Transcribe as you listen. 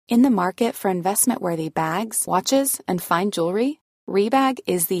In the market for investment-worthy bags, watches, and fine jewelry, Rebag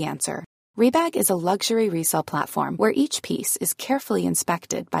is the answer. Rebag is a luxury resale platform where each piece is carefully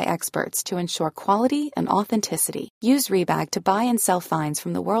inspected by experts to ensure quality and authenticity. Use Rebag to buy and sell finds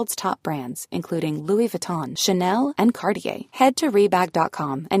from the world's top brands, including Louis Vuitton, Chanel, and Cartier. Head to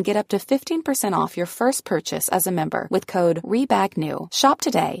Rebag.com and get up to 15% off your first purchase as a member with code REBAGNEW. Shop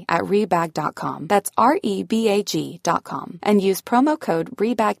today at Rebag.com. That's REBAG.com. And use promo code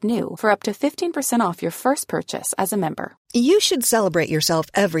REBAGNEW for up to 15% off your first purchase as a member. You should celebrate yourself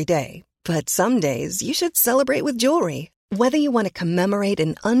every day. But some days you should celebrate with jewelry. Whether you want to commemorate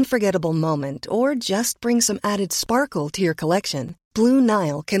an unforgettable moment or just bring some added sparkle to your collection, Blue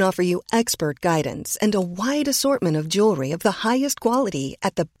Nile can offer you expert guidance and a wide assortment of jewelry of the highest quality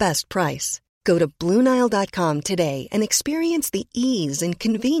at the best price. Go to BlueNile.com today and experience the ease and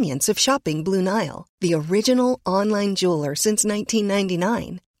convenience of shopping Blue Nile, the original online jeweler since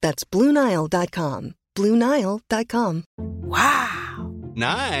 1999. That's BlueNile.com. BlueNile.com. Wow.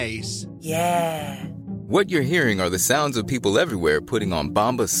 Nice. Yeah. What you're hearing are the sounds of people everywhere putting on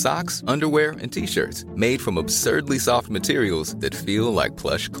Bombas socks, underwear, and T-shirts made from absurdly soft materials that feel like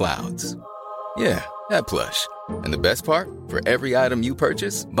plush clouds. Yeah, that plush. And the best part? For every item you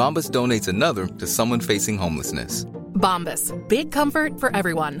purchase, Bombas donates another to someone facing homelessness. Bombas. Big comfort for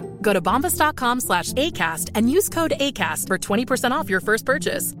everyone. Go to bombas.com/ACAST and use code ACAST for 20% off your first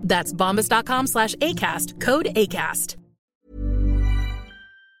purchase. That's bombas.com/ACAST. Code ACAST.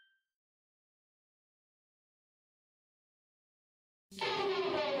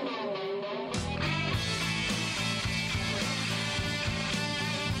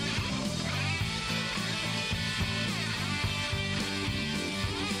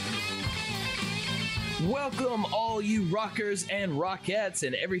 Welcome, all you rockers and rockettes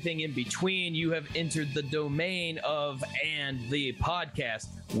and everything in between. You have entered the domain of And the Podcast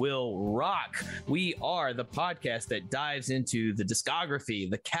Will Rock. We are the podcast that dives into the discography,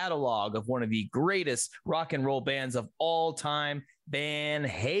 the catalog of one of the greatest rock and roll bands of all time, Van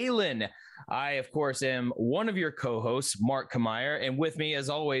Halen. I, of course, am one of your co-hosts, Mark Kameyer, and with me, as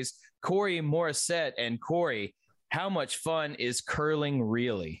always, Corey Morissette. And Corey, how much fun is curling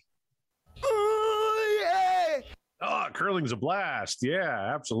really? Oh, curling's a blast.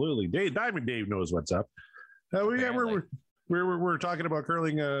 Yeah, absolutely. Diamond Dave knows what's up. We're talking about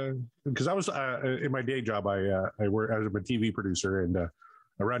curling because I was in my day job. I work as a TV producer, and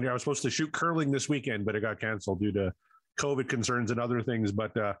around here I was supposed to shoot curling this weekend, but it got canceled due to COVID concerns and other things.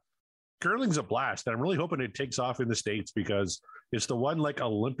 But curling's a blast. I'm really hoping it takes off in the States because it's the one like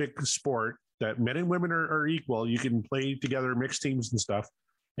Olympic sport that men and women are equal. You can play together, mixed teams and stuff,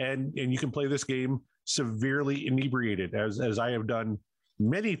 and you can play this game severely inebriated, as I have done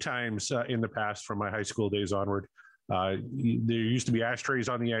many times in the past from my high school days onward. There used to be ashtrays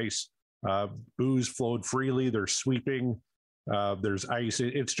on the ice. Booze flowed freely. There's sweeping. There's ice.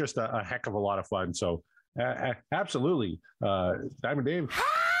 It's just a heck of a lot of fun. So absolutely. Diamond Dave.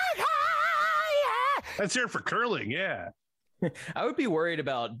 Let's hear it for curling. Yeah. I would be worried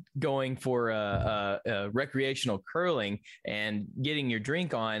about going for recreational curling and getting your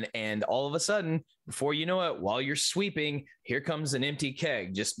drink on, and all of a sudden, before you know it, while you're sweeping, here comes an empty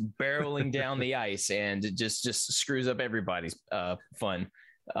keg just barreling down the ice, and it just screws up everybody's fun.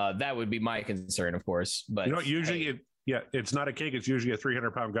 That would be my concern, of course. But usually, it's not a keg. It's usually a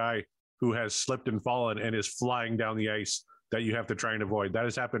 300-pound guy who has slipped and fallen and is flying down the ice that you have to try and avoid. That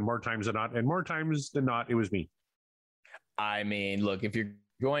has happened more times than not, and more times than not, it was me. I mean, look, if you're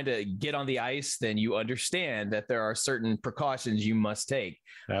going to get on the ice, then you understand that there are certain precautions you must take.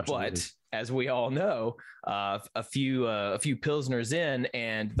 Absolutely. But as we all know, a few Pilsners in,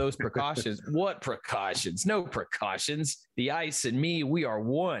 and those precautions, what precautions? No precautions. The ice and me, we are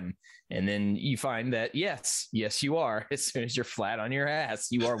one. And then you find that, yes, you are. As soon as you're flat on your ass,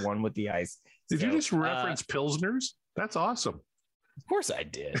 you are one with the ice. Did you just reference Pilsners? That's awesome. Of course I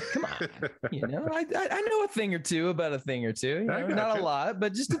did. Come on. I know a thing or two about a thing or two. Not a lot,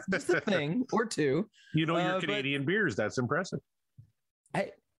 but just a thing or two. Your Canadian beers. That's impressive.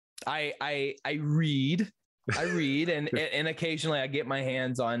 I read, and occasionally I get my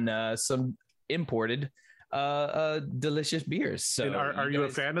hands on some imported delicious beers. So and are you a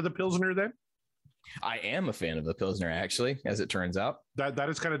fan of the Pilsner then? I am a fan of the Pilsner, actually, as it turns out. That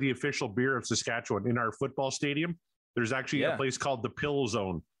is kind of the official beer of Saskatchewan. In our football stadium, there's actually a place called the Pill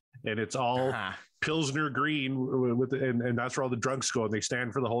Zone, and it's all Pilsner green and that's where all the drunks go, and they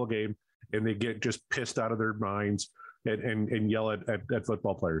stand for the whole game, and they get just pissed out of their minds and yell at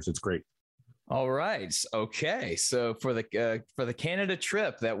football players. It's great. All right. Okay. So for the Canada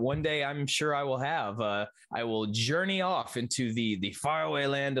trip that one day I'm sure I will have, I will journey off into the faraway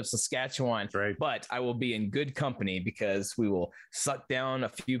land of Saskatchewan. Right. But I will be in good company because we will suck down a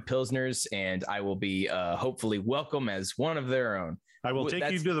few pilsners, and I will be hopefully welcome as one of their own. I will take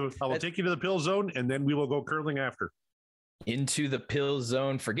you to the pill zone, and then we will go curling after. Into the pill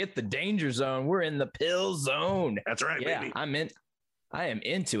zone. Forget the danger zone. We're in the pill zone. That's right, yeah, baby. I am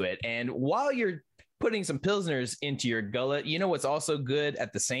into it. And while you're putting some pilsners into your gullet, you know what's also good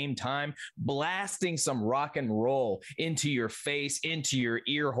at the same time? Blasting some rock and roll into your face, into your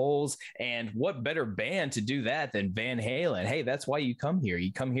ear holes. And what better band to do that than Van Halen? Hey, that's why you come here.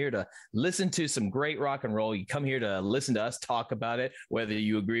 You come here to listen to some great rock and roll. You come here to listen to us talk about it. Whether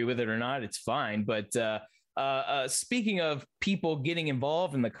you agree with it or not, it's fine. But speaking of people getting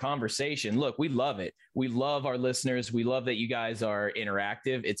involved in the conversation, look, we love it. We love our listeners. We love that you guys are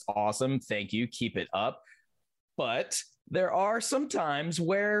interactive. It's awesome. Thank you. Keep it up. But there are some times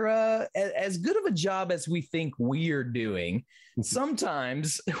where, as good of a job as we think we're doing,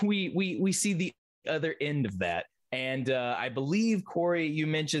 sometimes we see the other end of that. And I believe, Corey, you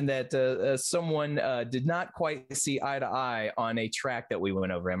mentioned that someone did not quite see eye to eye on a track that we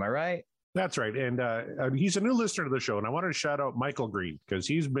went over. Am I right? That's right. And he's a new listener to the show. And I wanted to shout out Michael Green because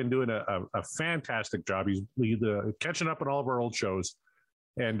he's been doing a fantastic job. He's catching up on all of our old shows.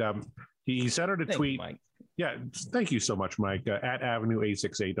 And he sent out a tweet. You, Mike. Yeah. Thank you so much, Mike. At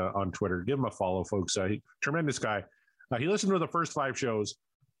Avenue868 on Twitter. Give him a follow, folks. Tremendous guy. He listened to the first 5 shows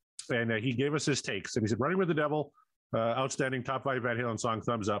and he gave us his takes. And he said, Running with the Devil, outstanding, top 5 Van Halen song,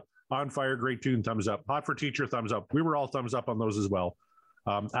 thumbs up. On Fire, great tune, thumbs up. Hot for Teacher, thumbs up. We were all thumbs up on those as well.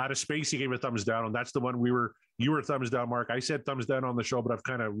 Out of Space, he gave a thumbs down, and that's the one you were thumbs down, Mark. I said thumbs down on the show, but I've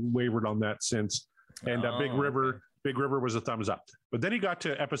kind of wavered on that since. And Big River was a thumbs up. But then he got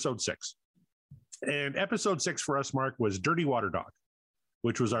to episode 6, and episode 6 for us, Mark, was Dirty Water Dog,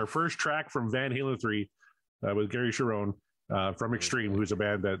 which was our first track from Van Halen 3 with Gary Cherone from Extreme, who's a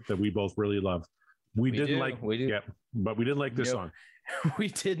band that we both really love. We didn't like this song. We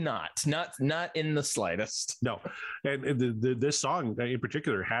did not in the slightest. No. And this song in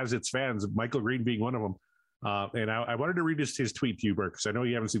particular has its fans, Michael Green being one of them. And I wanted to read his tweet to you, Burke, because I know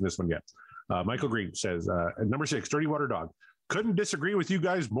you haven't seen this one yet. Michael Green says, number 6, Dirty Water Dog. Couldn't disagree with you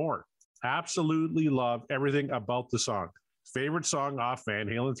guys more. Absolutely love everything about the song. Favorite song off Van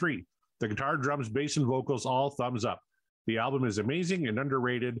Halen 3. The guitar, drums, bass, and vocals, all thumbs up. The album is amazing and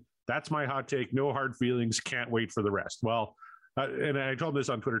underrated. That's my hot take. No hard feelings. Can't wait for the rest. Well, and I told him this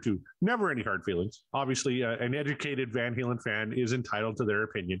on Twitter too. Never any hard feelings. Obviously, an educated Van Halen fan is entitled to their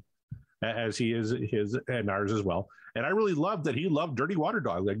opinion, as he is his and ours as well. And I really loved that he loved Dirty Water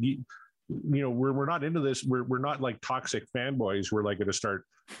Dog. Like, we're not into this. We're not like toxic fanboys. We're like going to start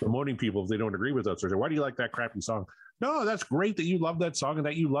bemoaning people if they don't agree with us. Or say, why do you like that crappy song? No, that's great that you love that song and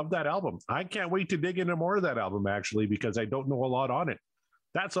that you love that album. I can't wait to dig into more of that album, actually, because I don't know a lot on it.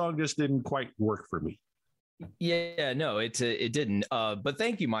 That song just didn't quite work for me. Yeah, no, it didn't. But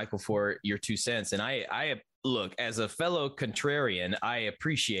thank you, Michael, for your 2 cents. And I look, as a fellow contrarian, I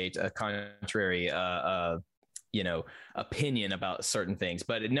appreciate a contrary, opinion about certain things.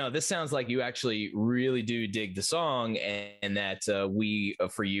 But no, this sounds like you actually really do dig the song, and that we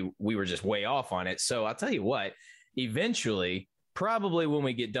were just way off on it. So I'll tell you what, eventually, probably when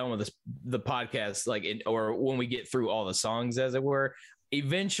we get done with the podcast, or when we get through all the songs, as it were,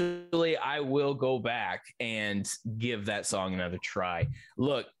 eventually I will go back and give that song another try.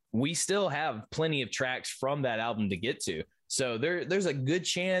 Look, we still have plenty of tracks from that album to get to. So there's a good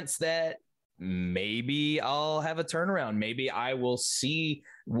chance that maybe I'll have a turnaround. Maybe I will see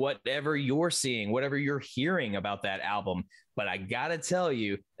whatever you're seeing, whatever you're hearing about that album. But I got to tell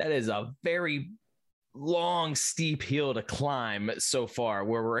you, that is a very long, steep hill to climb so far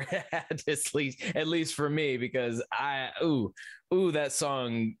where we're at least for me, because that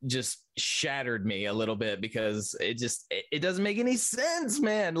song just shattered me a little bit, because it doesn't make any sense,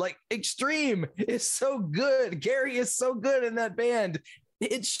 man. Like, Extreme is so good. Gary is so good in that band.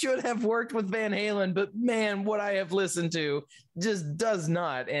 It should have worked with Van Halen, but man, what I have listened to just does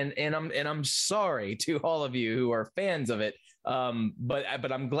not. And I'm sorry to all of you who are fans of it.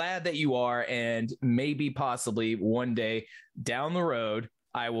 But I'm glad that you are, and maybe possibly one day down the road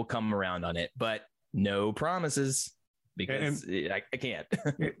I will come around on it, but no promises, because I can't.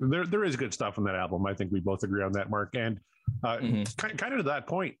 there is good stuff on that album. I think we both agree on that, Mark. And kind of to that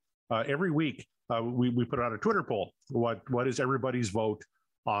point, every week we put out a Twitter poll. What is everybody's vote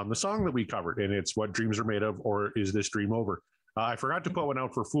on the song that we covered? And it's What Dreams Are Made Of, or Is This Dream Over? I forgot to put one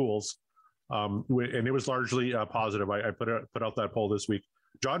out for Fools. And it was largely positive. I put out that poll this week.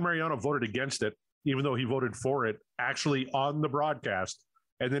 John Mariano voted against it, even though he voted for it actually on the broadcast,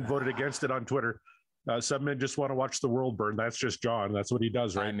 and then voted against it on Twitter. Some men just want to watch the world burn. That's just John. That's what he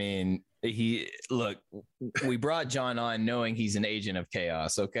does, right? I mean, we brought John on knowing he's an agent of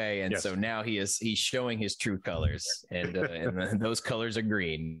chaos. Okay. And so now he's showing his true colors, and those colors are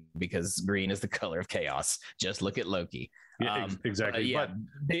green, because green is the color of chaos. Just look at Loki. Yeah, exactly.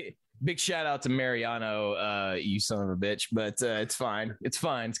 Big shout out to Mariano, you son of a bitch, but it's fine. It's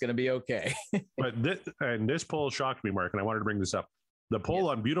fine. It's going to be okay. But this poll shocked me, Mark, and I wanted to bring this up. The poll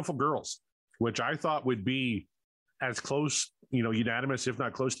on Beautiful Girls, which I thought would be as close, unanimous, if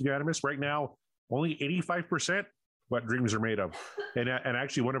not close to unanimous. Right now, only 85% what dreams are made of. And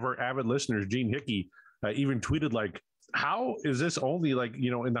actually, one of our avid listeners, Gene Hickey, even tweeted, like, how is this only like,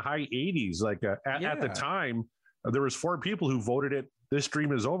 in the high 80s? Like at the time, there was 4 people who voted it. This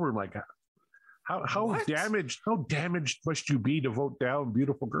dream is over. I'm like, how damaged must you be to vote down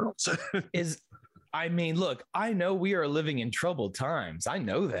Beautiful Girls? Look, I know we are living in troubled times. I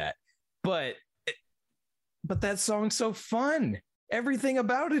know that. But that song's so fun. Everything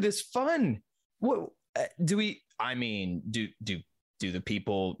about it is fun. What do the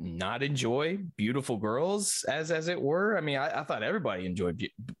people not enjoy Beautiful Girls as it were? I mean, I thought everybody enjoyed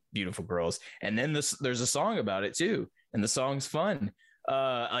Beautiful Girls, and then there's a song about it too, and the song's fun.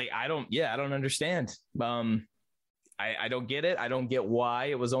 I don't understand. I don't get it. I don't get why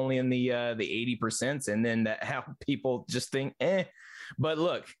it was only in the 80%, and then how people just think, But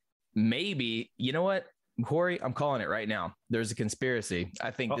look, maybe, you know what, Corey, I'm calling it right now. There's a conspiracy.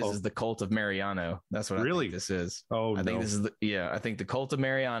 I think this is the cult of Mariano. That's what I think this is. I think this is I think the cult of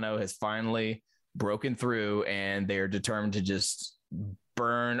Mariano has finally broken through, and they're determined to just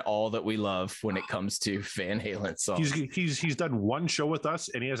burn all that we love when it comes to Van Halen songs. He's done one show with us,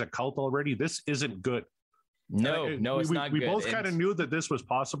 and he has a cult already. This isn't good. No, it's not good. We both kind of knew that this was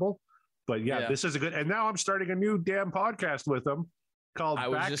possible, but this is a good. And now I'm starting a new damn podcast with him called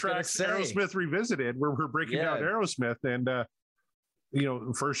Backtracks Aerosmith Revisited, where we're breaking down Aerosmith. And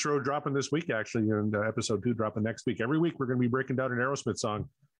first show dropping this week, actually, and episode 2 dropping next week. Every week we're going to be breaking down an Aerosmith song.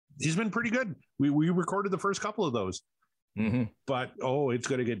 He's been pretty good. We recorded the first couple of those, but it's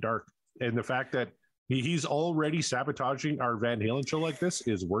going to get dark. And the fact that he's already sabotaging our Van Halen show like this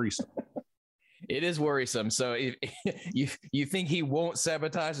is worrisome. It is worrisome. So if you think he won't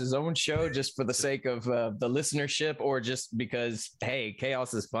sabotage his own show just for the sake of the listenership, or just because, hey,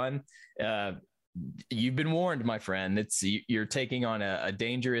 chaos is fun, you've been warned, my friend. You're taking on a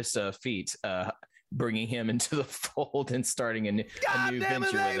dangerous feat, bringing him into the fold and starting a new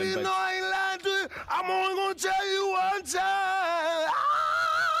venture with him. I'm only going to tell you one time.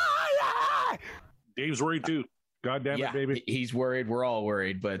 Dave's worried too. God damn it, baby. He's worried. We're all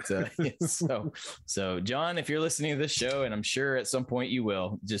worried. But so John, if you're listening to this show, and I'm sure at some point you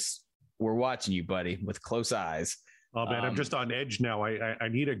will, we're watching you, buddy, with close eyes. Oh man, I'm just on edge now. I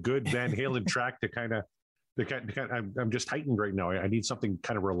need a good Van Halen track to kind of I'm just heightened right now. I need something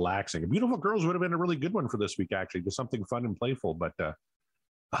kind of relaxing. Beautiful Girls would have been a really good one for this week, actually, just something fun and playful. But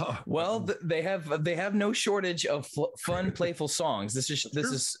they have no shortage of fun, playful songs. This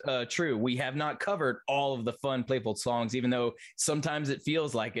is true. We have not covered all of the fun, playful songs, even though sometimes it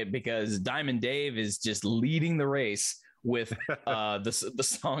feels like it, because Diamond Dave is just leading the race with the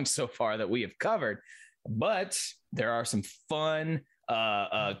songs so far that we have covered. But there are some fun,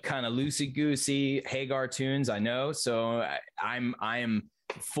 kind of loosey-goosey Hagar tunes, I know. So I am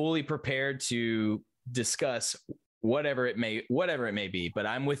fully prepared to discuss whatever it may be. But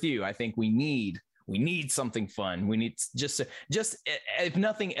I'm with you. I think we need something fun. We need just if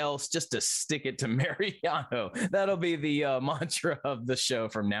nothing else, just to stick it to Mariano. That'll be the mantra of the show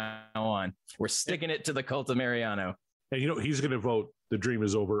from now on. We're sticking it to the cult of Mariano. And he's going to vote "The Dream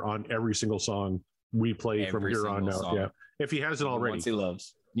Is Over" on every single song we play from here on out. Song. Yeah, if he hasn't already. The ones he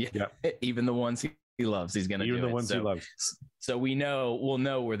loves. Yeah. Even the ones he loves, he's going to do even the ones he loves. So we'll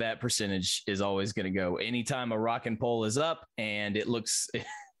know where that percentage is always going to go. Anytime a rock and poll is up and it looks,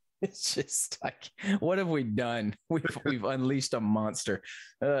 it's just like, what have we done? We've unleashed a monster.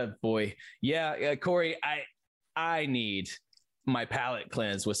 Boy. Yeah. Corey, I need my palate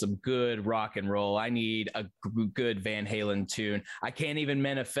cleansed with some good rock and roll. I need a good Van Halen tune. I can't even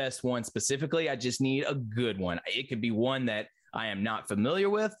manifest one specifically. I just need a good one. It could be one that I am not familiar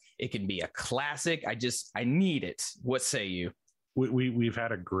with. It can be a classic. I need it. What say you? We've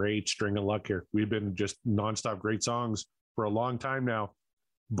had a great string of luck here. We've been just nonstop great songs for a long time now.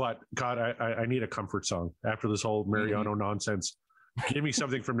 But God, I need a comfort song after this whole Mariano nonsense. Give me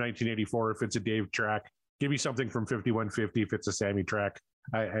something from 1984 if it's a Dave track. Give me something from 5150 if it's a Sammy track.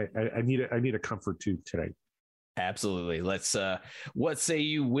 I need a comfort too today. Absolutely. Let's what say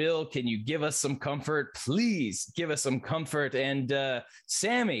you, Will? Can you give us some comfort? Please give us some comfort. And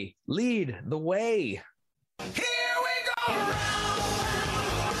Sammy, lead the way. Here we go. All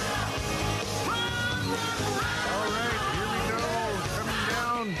right, here we go. Coming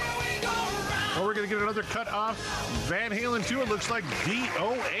down. Oh, we're going to get another cut off Van Halen 2. It looks like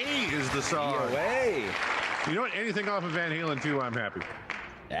D.O.A. is the song. D.O.A. You know what? Anything off of Van Halen 2, I'm happy.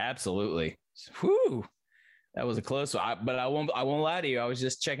 Absolutely. Whew. That was a close one. But I won't lie to you. I was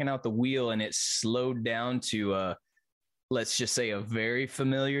just checking out the wheel and it slowed down to let's just say a very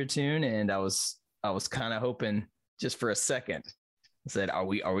familiar tune. And I was kind of hoping just for a second. I said, are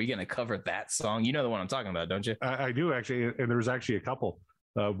we going to cover that song? You know the one I'm talking about, don't you? I do actually, and there was actually a couple,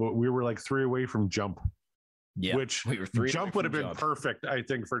 but we were like 3 away from Jump. Yeah, which we were 3 Jump would have been perfect, I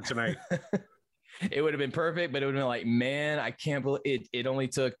think, for tonight. It would have been perfect, but it would have been like, man, I can't believe it. It only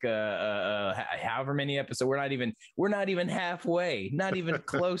took however many episodes. We're not even halfway, not even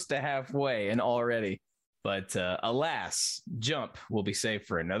close to halfway, and already. But alas, Jump will be saved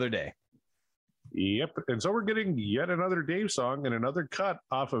for another day. Yep. And so we're getting yet another Dave song and another cut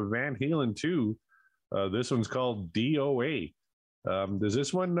off of Van Halen 2. This one's called D.O.A. Does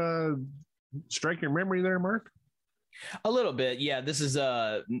this one strike your memory there, Mark? A little bit. Yeah. This is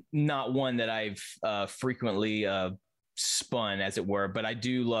not one that I've frequently spun, as it were, but I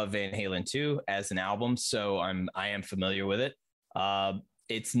do love Van Halen 2 as an album. So I am familiar with it.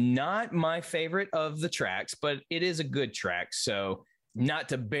 It's not my favorite of the tracks, but it is a good track. So not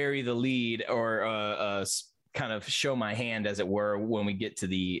to bury the lead or kind of show my hand, as it were, when we get to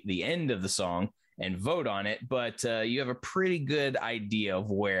the end of the song and vote on it. But you have a pretty good idea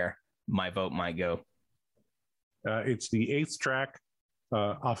of where my vote might go. It's the 8th track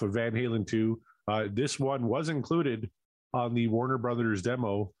off of Van Halen 2. This one was included on the Warner Brothers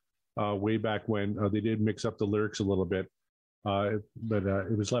demo way back when. They did mix up the lyrics a little bit, but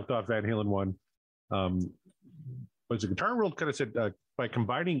it was left off Van Halen 1. But the Guitar World kind of said, by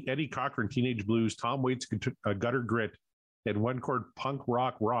combining Eddie Cochran Teenage Blues, Tom Waits Gutter Grit, and one-chord punk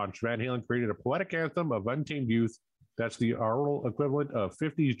rock raunch, Van Halen created a poetic anthem of untamed youth. That's the oral equivalent of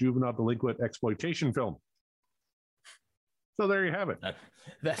 50s juvenile delinquent exploitation film. So there you have it.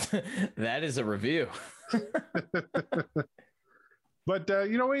 That is a review. But,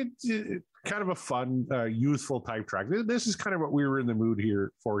 it's kind of a fun, youthful type track. This is kind of what we were in the mood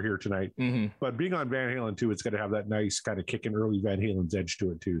for here tonight. Mm-hmm. But being on Van Halen 2, it's going to have that nice kind of kicking early Van Halen's edge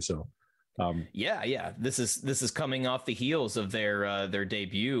to it too. So, yeah. This is coming off the heels of their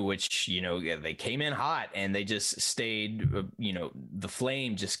debut, which, they came in hot and they just stayed, the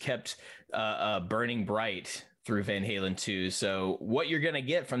flame just kept burning bright through Van Halen 2. So what you're going to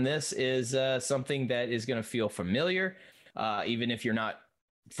get from this is something that is going to feel familiar. Even if you're not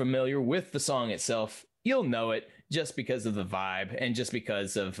familiar with the song itself, you'll know it just because of the vibe and just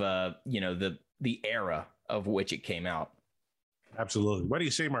because of, the era of which it came out. Absolutely. What do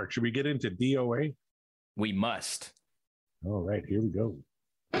you say, Mark? Should we get into D.O.A.? We must. All right, here we go.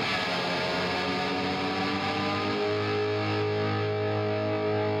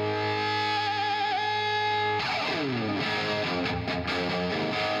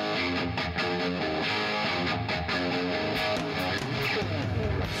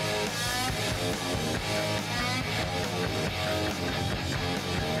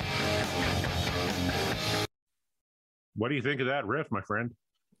 What do you think of that riff, my friend?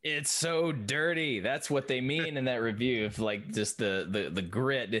 It's so dirty. That's what they mean in that review. Of like just the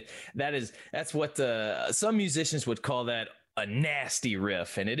grit. That's what some musicians would call that a nasty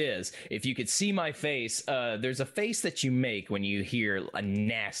riff, and it is. If you could see my face, there's a face that you make when you hear a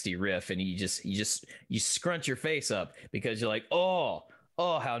nasty riff, and you scrunch your face up because you're like, oh,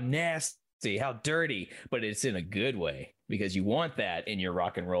 how nasty, how dirty, but it's in a good way. Because you want that in your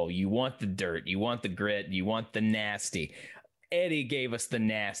rock and roll. You want the dirt. You want the grit. You want the nasty. Eddie gave us the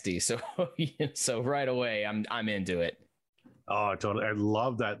nasty. So right away, I'm into it. Oh, totally. I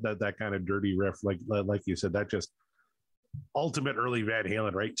love that kind of dirty riff. Like you said, that just ultimate early Van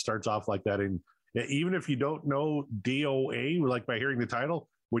Halen, right? Starts off like that. And even if you don't know D.O.A., like by hearing the title,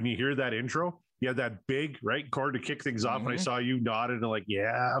 when you hear that intro, you have that big right chord to kick things off. Mm-hmm. And I saw you nodded and like,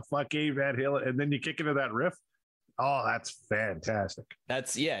 yeah, fuck A, Van Halen. And then you kick into that riff. Oh, that's fantastic.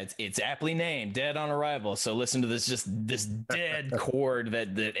 It's aptly named Dead on Arrival. So listen to this dead chord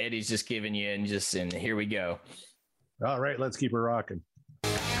that Eddie's just giving you and here we go. All right, let's keep her rocking. We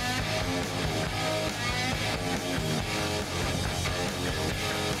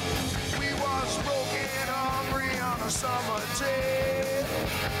was broken hungry on a summer day.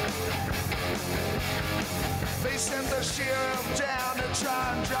 They sent the sheriff down to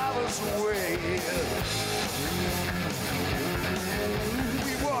try and drive us away.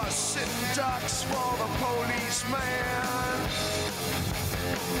 We were sitting ducks for the policeman.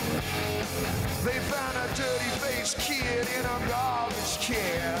 They found a dirty-faced kid in a garbage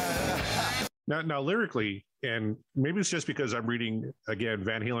can. Now, lyrically, and maybe it's just because I'm reading, again,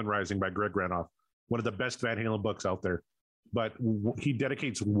 Van Halen Rising by Greg Renoff, one of the best Van Halen books out there. But he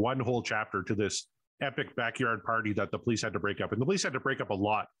dedicates one whole chapter to this epic backyard party that the police had to break up. And the police had to break up a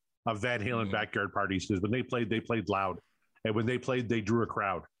lot of Van Halen backyard parties because when they played loud. And when they played, they drew a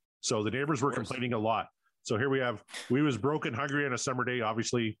crowd. So the neighbors were complaining a lot. So here we was broke and hungry on a summer day,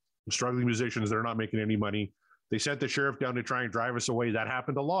 obviously struggling musicians, they're not making any money. They sent the sheriff down to try and drive us away. That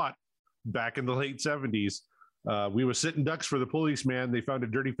happened a lot back in the late 70s. We were sitting ducks for the policeman. They found a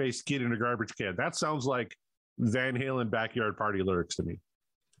dirty-faced kid in a garbage can. That sounds like Van Halen backyard party lyrics to me.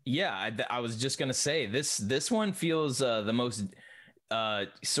 Yeah, I was just going to say, this one feels the most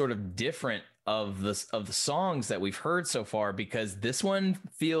sort of different of the songs that we've heard so far, because this one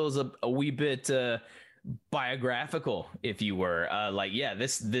feels a wee bit biographical, if you were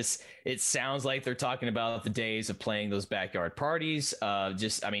this it sounds like they're talking about the days of playing those backyard parties.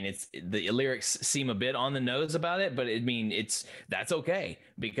 It's the lyrics seem a bit on the nose about it, but that's okay,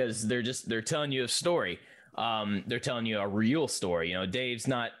 because they're telling you a story. They're telling you a real story. You know, Dave's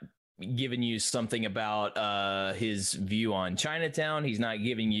not giving you something about his view on Chinatown. He's not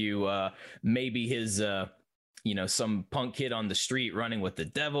giving you maybe his some punk kid on the street running with the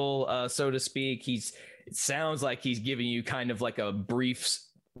devil, so to speak. It sounds like he's giving you kind of like a brief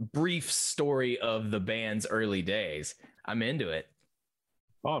story of the band's early days. I'm into it.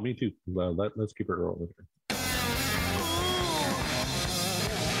 Oh, me too. Let's keep it rolling.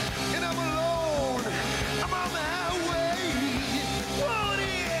 And I'm alone. I'm on the highway. Whoa,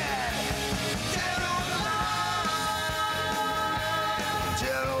 yeah. Dead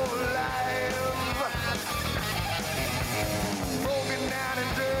or alive. Broken down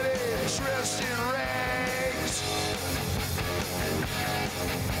and dirty, dressed in rags.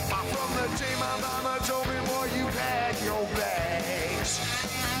 From the day my mama told me, boy, you pack your bags.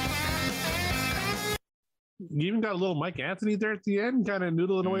 You even got a little Mike Anthony there at the end, kind of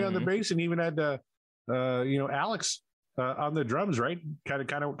noodling away on the bass, and even had Alex on the drums, right? Kind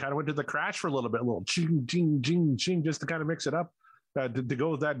of went to the crash for a little bit, a little ching ching ching ching, just to kind of mix it up, to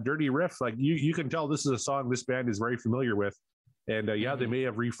go with that dirty riff. Like you can tell this is a song this band is very familiar with, and they may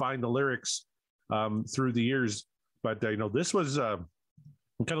have refined the lyrics through the years, but this was.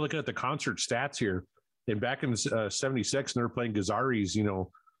 I'm kind of looking at the concert stats here, and back in '76, they were playing Gazzarri's, in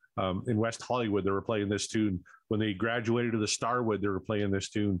West Hollywood, they were playing this tune. When they graduated to the Starwood, they were playing this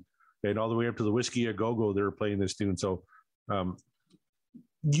tune, and all the way up to the Whiskey A Go-Go, they were playing this tune. So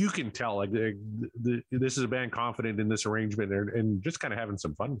you can tell, like, this is a band confident in this arrangement and just kind of having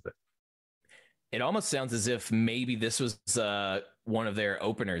some fun with it. It almost sounds as if maybe this was one of their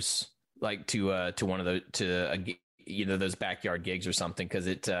openers, like to one of the those backyard gigs or something, because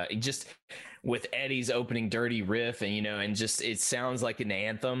it just with Eddie's opening dirty riff and and just it sounds like an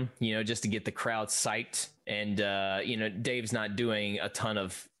anthem, just to get the crowd psyched. And Dave's not doing a ton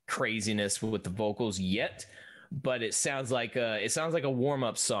of craziness with the vocals yet, but it sounds like a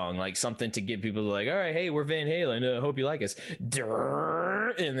warm-up song, like something to get people like, all right, hey, we're Van Halen, hope you like us,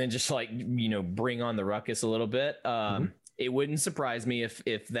 and then just like bring on the ruckus a little bit. It wouldn't surprise me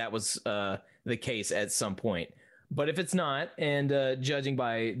if that was the case at some point. But if it's not, and judging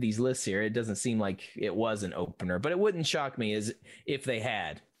by these lists here, it doesn't seem like it was an opener. But it wouldn't shock me as if they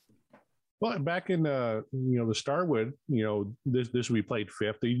had. Well, back in the Starwood, this would be played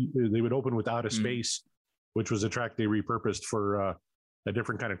fifth. They would open with Out of Space, which was a track they repurposed for a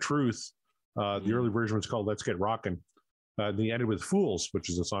different kind of truth. The early version was called Let's Get Rockin'. They ended with Fools, which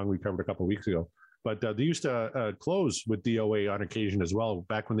is a song we covered a couple of weeks ago. But they used to close with D.O.A. on occasion as well,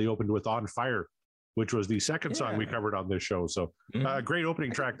 back when they opened with On Fire, which was the second song we covered on this show. So great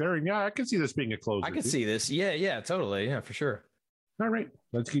opening track there. And I can see this being a closer. I can see this. Yeah, totally. Yeah, for sure. All right,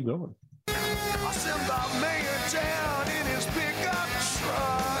 let's keep going. I sent the mayor down in his pickup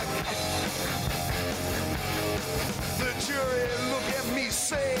truck. The jury look at me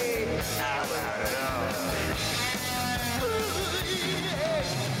say,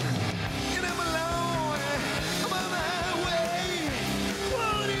 and I'm alone. I'm on the highway.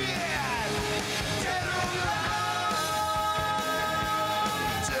 Whoa, yeah. Dead or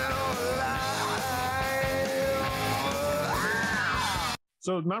alive.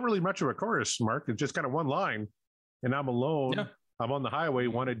 So not really much of a chorus, Mark. It's just kind of one line. And I'm alone. Yeah. I'm on the highway,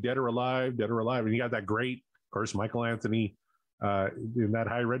 wanted dead or alive. And you got that great course, Michael Anthony in that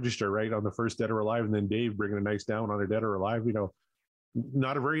high register, right, on the first Dead or Alive, and then Dave bringing a nice down on a Dead or Alive.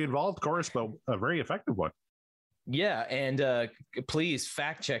 Not a very involved chorus, but a very effective one. Yeah, and please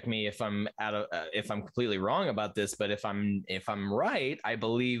fact check me if I'm if I'm completely wrong about this. But if I'm right, I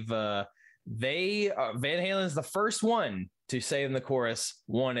believe Van Halen is the first one to say in the chorus,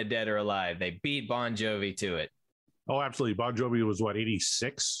 "Want a Dead or Alive." They beat Bon Jovi to it. Oh, absolutely. Bon Jovi was what,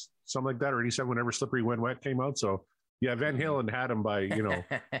 86, something like that, or 87 whenever Slippery When Wet came out. So yeah, Van Halen had him by a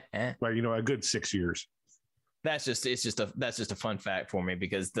good 6 years. That's just a fun fact for me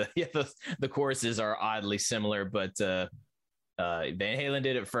because the choruses are oddly similar, but Van Halen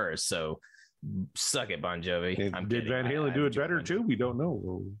did it first, so suck it, Bon Jovi. Did Van Halen do it better too? We don't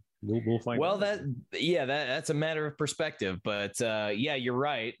know. We'll find. Well, that's a matter of perspective, but yeah, you're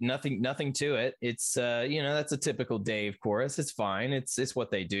right. Nothing to it. It's that's a typical Dave chorus. It's fine. It's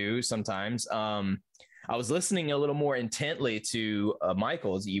what they do sometimes. I was listening a little more intently to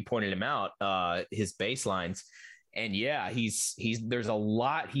Michael's. You pointed him out, his bass lines, and yeah, he's there's a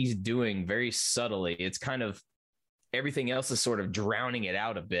lot he's doing very subtly. It's kind of everything else is sort of drowning it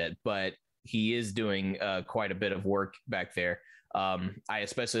out a bit, but he is doing quite a bit of work back there. I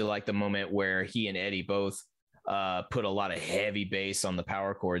especially like the moment where he and Eddie both put a lot of heavy bass on the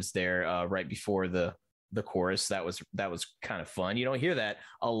power chords there right before the chorus. That was kind of fun. You don't hear that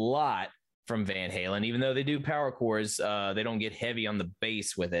a lot from Van Halen, even though they do power chords, they don't get heavy on the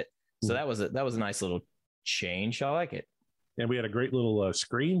bass with it. So that was a nice little change. I like it. And we had a great little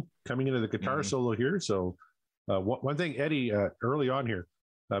scream coming into the guitar solo here. So one thing, Eddie, early on here,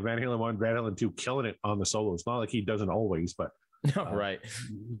 Van Halen 1, Van Halen 2, killing it on the solos. Not like he doesn't always, but right.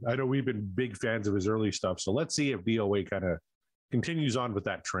 I know we've been big fans of his early stuff. So let's see if D.O.A. kind of continues on with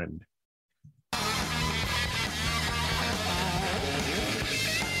that trend.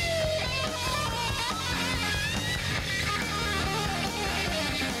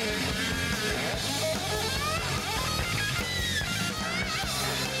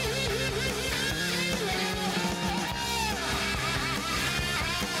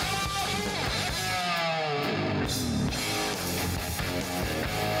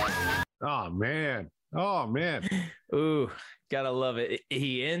 Oh man. Ooh, gotta love it.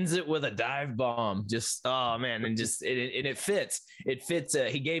 He ends it with a dive bomb. Just, oh man. And just, it fits. It fits.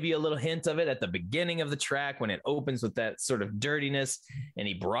 He gave you a little hint of it at the beginning of the track when it opens with that sort of dirtiness, and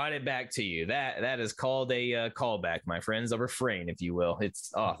he brought it back to you. That is called a callback, my friends, a refrain, if you will.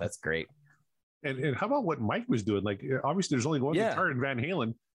 That's great. And how about what Mike was doing? Like, obviously there's only one guitar in Van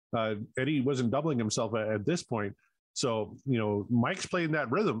Halen. Eddie wasn't doubling himself at this point. So, Mike's playing that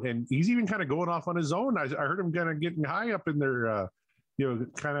rhythm, and he's even kind of going off on his own. I heard him kind of getting high up in there,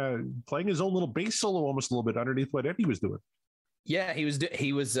 kind of playing his own little bass solo almost a little bit underneath what Eddie was doing. Yeah,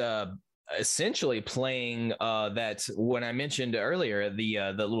 he was essentially playing that when I mentioned earlier,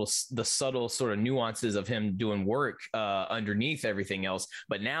 the subtle sort of nuances of him doing work underneath everything else.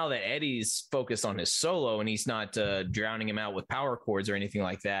 But now that Eddie's focused on his solo and he's not drowning him out with power chords or anything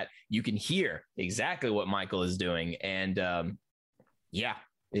like that, you can hear exactly what Michael is doing. And now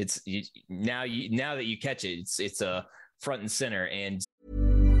that you catch it, it's a front and center. And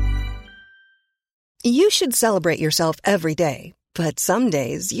You should celebrate yourself every day. But some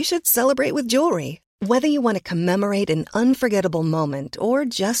days you should celebrate with jewelry. Whether you want to commemorate an unforgettable moment or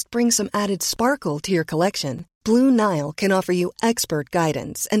just bring some added sparkle to your collection, Blue Nile can offer you expert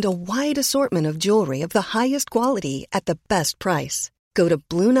guidance and a wide assortment of jewelry of the highest quality at the best price. Go to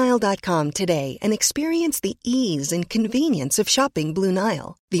BlueNile.com today and experience the ease and convenience of shopping Blue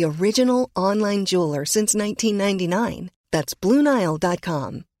Nile, the original online jeweler since 1999. That's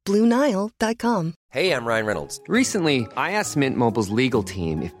BlueNile.com. BlueNile.com. Hey, I'm Ryan Reynolds. Recently, I asked Mint Mobile's legal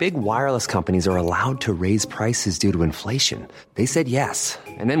team if big wireless companies are allowed to raise prices due to inflation. They said yes.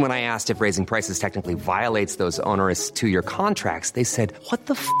 And then when I asked if raising prices technically violates those onerous two-year contracts, they said, "What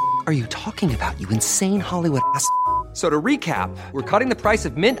the f*** are you talking about, you insane Hollywood ass?" So to recap, we're cutting the price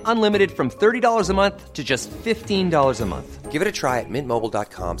of Mint Unlimited from $30 a month to just $15 a month. Give it a try at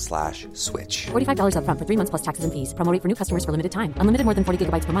mintmobile.com/switch. $45 up front for 3 months plus taxes and fees. Promo rate for new customers for limited time. Unlimited more than 40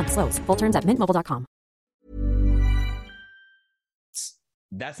 gigabytes per month. Slows full terms at mintmobile.com.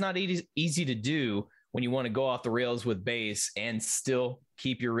 That's not easy to do when you want to go off the rails with bass and still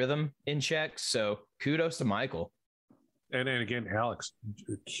keep your rhythm in check. So kudos to Michael. And then again, Alex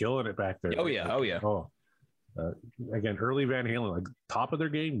killing it back there. Oh yeah. Again, early Van Halen, like top of their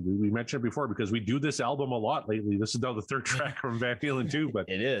game. We mentioned it before because we do this album a lot lately. This is now the third track from Van Halen too, but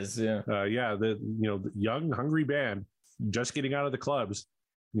it is, yeah. The young, hungry band just getting out of the clubs,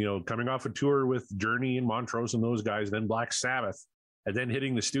 coming off a tour with Journey and Montrose and those guys, then Black Sabbath. and then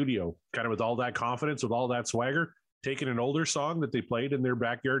hitting the studio kind of with all that confidence, with all that swagger, taking an older song that they played in their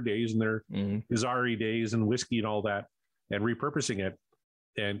backyard days and their Izari days and whiskey and all that, and repurposing it.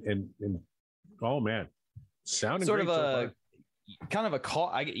 And oh man, sounding sort great of so a far. kind of a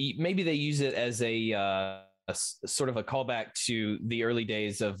call. Maybe they use it as a sort of a callback to the early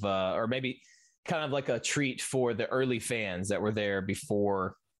days of, or maybe kind of like a treat for the early fans that were there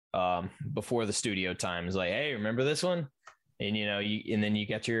before the studio times. Like, hey, remember this one? And and then you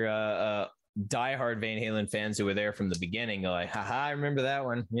get your diehard Van Halen fans who were there from the beginning. Like, haha, I remember that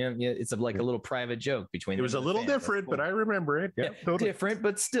one. Yeah, it's like a little private joke between. It was a little different, but I remember it. Yeah, totally different,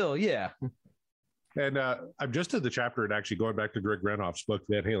 but still, yeah. And I'm just in the chapter and actually going back to Greg Renoff's book,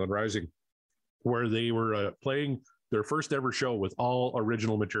 Van Halen Rising, where they were playing their first ever show with all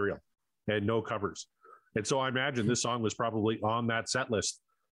original material and no covers. And so I imagine this song was probably on that set list.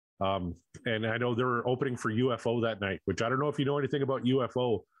 And I know they were opening for UFO that night, which I don't know if you know anything about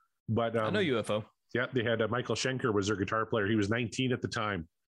UFO, but I know UFO. Yeah, they had Michael Schenker was their guitar player. He was 19 at the time.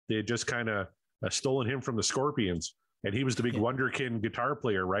 They had just kind of stolen him from the Scorpions, and he was the big wonderkin guitar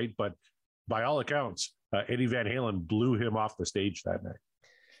player, right? But by all accounts, Eddie Van Halen blew him off the stage that night.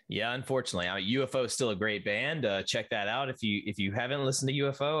 Yeah, unfortunately, UFO is still a great band. Check that out if you haven't listened to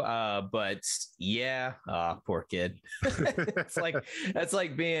UFO. But yeah, poor kid. that's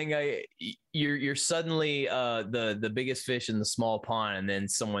like being you're suddenly the biggest fish in the small pond, and then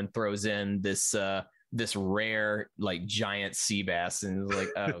someone throws in this rare like giant sea bass, and it's like,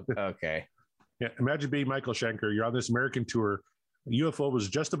 oh, okay. Yeah, imagine being Michael Schenker. You're on this American tour. UFO was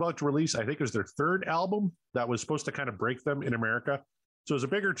just about to release, I think it was their third album that was supposed to kind of break them in America. So it was a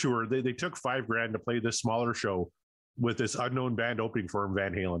bigger tour. They took $5,000 to play this smaller show with this unknown band opening for him,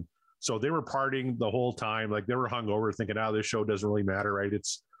 Van Halen. So they were partying the whole time. Like they were hungover thinking, this show doesn't really matter, right?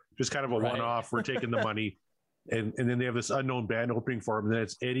 It's just kind of a one-off. We're taking the money. And then they have this unknown band opening for him. And then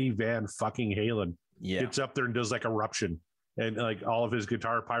it's Eddie Van fucking Halen. Yeah. Gets up there and does like Eruption and like all of his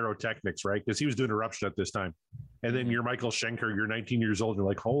guitar pyrotechnics, right? Because he was doing Eruption at this time. And then you're Michael Schenker, you're 19 years old. You're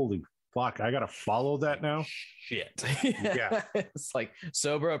like, holy fuck, I got to follow that now. Shit. Yeah. It's like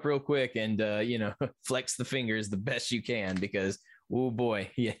sober up real quick and, flex the fingers the best you can because, oh boy,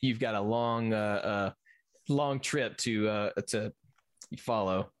 yeah, you've got a long trip to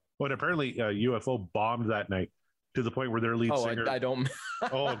follow. Well, and apparently UFO bombed that night to the point where their lead singer. I don't.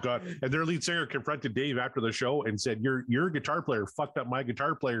 Oh God. And their lead singer confronted Dave after the show and said, your guitar player fucked up my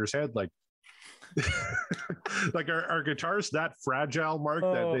guitar player's head. Like, like our guitars that fragile, Mark,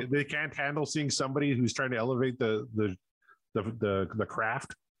 that they can't handle seeing somebody who's trying to elevate the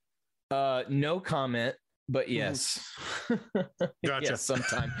craft. No comment, but yes. Gotcha. Yes,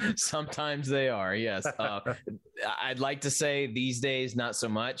 sometimes they are. Yes. I'd like to say these days not so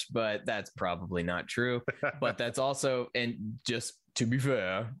much, but that's probably not true. But that's also, and just to be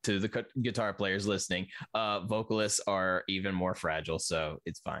fair to the guitar players listening, vocalists are even more fragile, so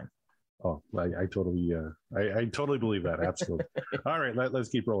it's fine. Oh, I totally, I totally believe that. Absolutely. All right, let's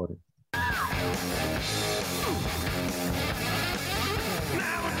keep rolling. Now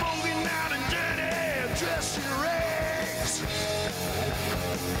we're moving out in dirty dressing rags.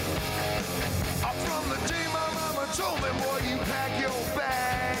 Up from the day my mama told me, boy, you pack your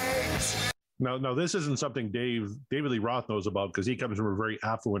bags. No, this isn't something David Lee Roth knows about because he comes from a very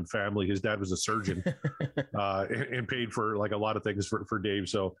affluent family. His dad was a surgeon and paid for like a lot of things for Dave.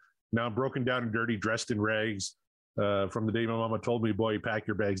 So now I'm broken down and dirty, dressed in rags. From the day my mama told me, boy, pack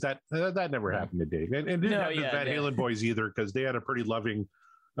your bags. That never happened to Dave. And didn't have the Van Halen boys either because they had a pretty loving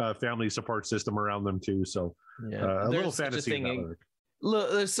family support system around them too. So a little fantasy.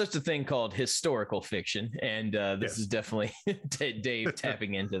 Look, there's such a thing called historical fiction, and this is definitely Dave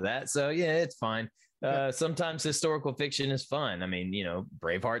tapping into that. So yeah, it's fine. Sometimes historical fiction is fun. I mean,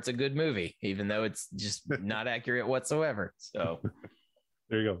 Braveheart's a good movie, even though it's just not accurate whatsoever. So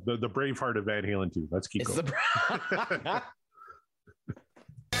there you go. The Braveheart of Van Halen too. Let's keep going.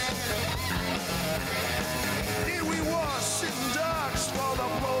 Here we was sitting ducks for the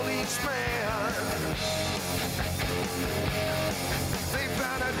policeman. They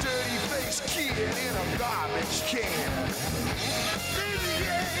found a dirty faced kid in a garbage can.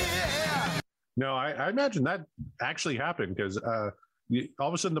 Yeah. No, I imagine that actually happened because all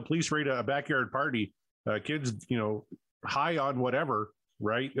of a sudden the police raid a backyard party. Kids, high on whatever,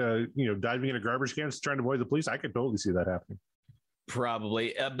 right? Diving in a garbage can, trying to avoid the police. I could totally see that happening.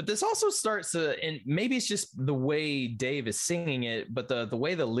 Probably. But this also starts and maybe it's just the way Dave is singing it, but the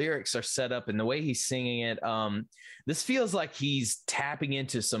way the lyrics are set up and the way he's singing it, this feels like he's tapping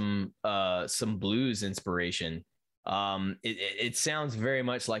into some blues inspiration. It sounds very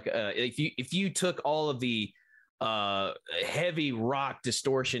much like if you took all of the heavy rock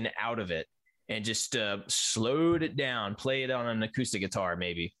distortion out of it and just slowed it down, play it on an acoustic guitar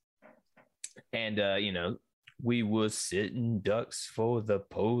maybe. And, we was sitting ducks for the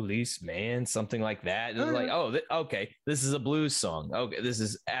policeman, something like that. It was like, okay, this is a blues song. Okay,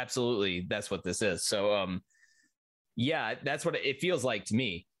 that's what this is. So, yeah, that's what it feels like to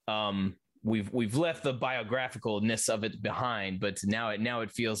me. We've left the biographicalness of it behind, but now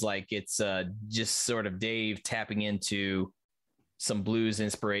it feels like it's just sort of Dave tapping into some blues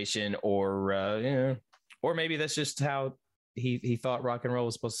inspiration, or maybe that's just how he thought rock and roll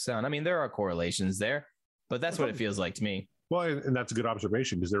was supposed to sound. I mean, there are correlations there, but that's what it feels like to me. Well, and that's a good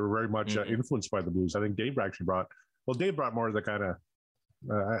observation because they were very much influenced by the blues. I think Dave actually brought more of the kind of,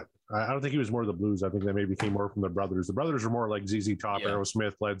 I don't think he was more of the blues. I think they maybe came more from the Brothers. The Brothers were more like ZZ Top,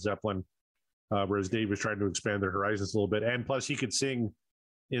 Aerosmith, Led Zeppelin, whereas Dave was trying to expand their horizons a little bit. And plus he could sing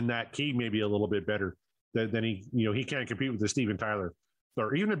in that key maybe a little bit better than he can't compete with the Steven Tyler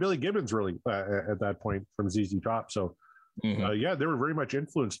or even a Billy Gibbons really at that point from ZZ Top. So they were very much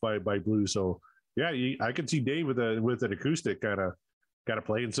influenced by blues. So yeah, I could see Dave with an acoustic kind of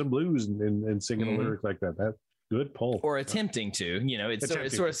playing some blues and singing a lyric like that. That good pull. Or attempting to,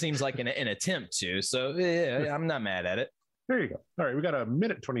 it sort of seems like an attempt to. So yeah, I'm not mad at it. There you go. All right, we got a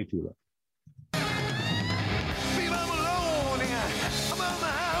minute 22 left.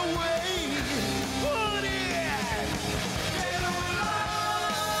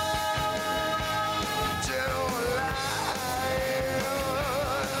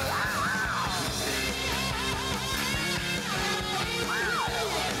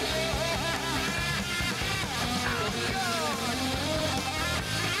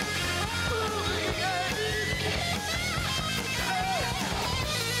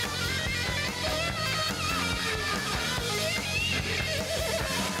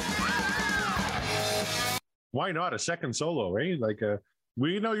 Why not a second solo, eh? Like,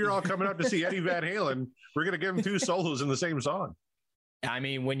 we know you're all coming out to see Eddie Van Halen. We're going to give him 2 solos in the same song. I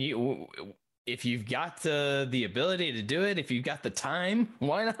mean, if you've got the ability to do it, if you've got the time,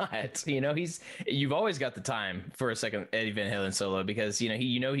 why not? You've always got the time for a second Eddie Van Halen solo because,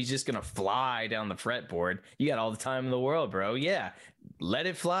 he's just going to fly down the fretboard. You got all the time in the world, bro. Yeah. Let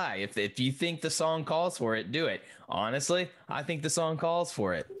it fly. If you think the song calls for it, do it. Honestly, I think the song calls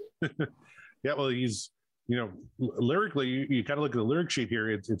for it. Yeah. Well, he's, lyrically, you kind of look at the lyric sheet here.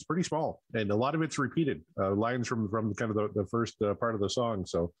 It's pretty small, and a lot of it's repeated lines from kind of the first part of the song.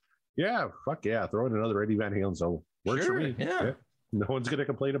 So, yeah, fuck yeah, throw in another Eddie Van Halen solo. Works for me. Yeah. No one's gonna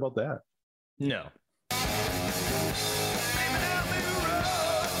complain about that. No.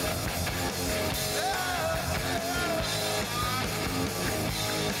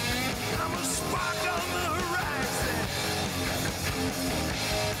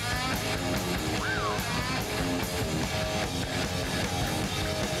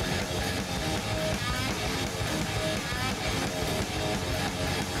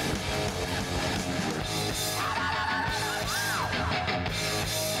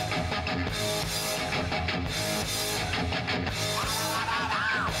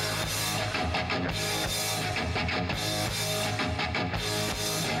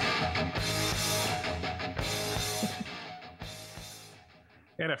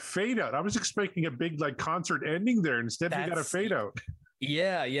 And a fade out. I was expecting a big concert ending there. Instead, we got a fade out.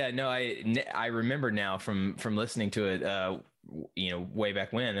 Yeah. No, I remember now from listening to it. Way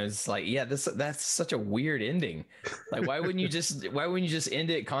back when it was like, yeah, that's such a weird ending. Like, why wouldn't you just end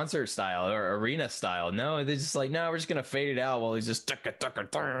it concert style or arena style? No, they're just like, no, we're just gonna fade it out while he's just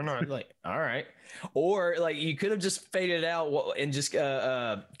like, all right. Or like you could have just faded out and just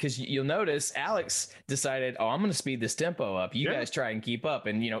because you'll notice Alex decided, oh, I'm gonna speed this tempo up. You guys try and keep up,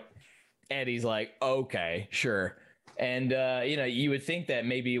 and Eddie's like, okay, sure. And you would think that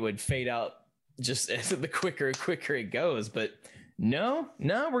maybe it would fade out just as the quicker it goes, but no,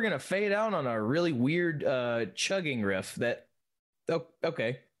 we're gonna fade out on a really weird chugging riff.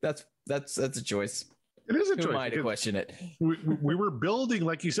 Okay, that's a choice. It is a choice. Who am I to question it? We were building,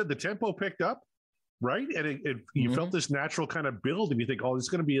 like you said, the tempo picked up, right? And you felt this natural kind of build, and you think, oh, it's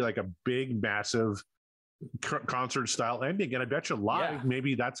going to be like a big, massive concert style ending. And I bet you live,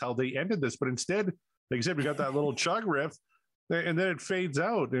 maybe that's how they ended this. But instead, like you said, we got that little chug riff, and then it fades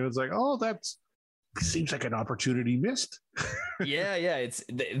out, and it's like, oh, that's seems like an opportunity missed. yeah.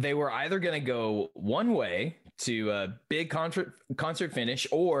 They were either going to go one way to a big concert finish,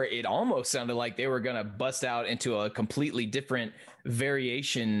 or it almost sounded like they were going to bust out into a completely different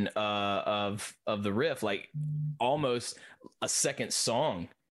variation of the riff, like almost a second song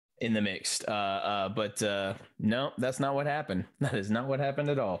in the mix. But no, that's not what happened. That is not what happened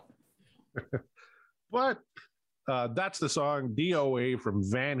at all. But That's the song D.O.A. from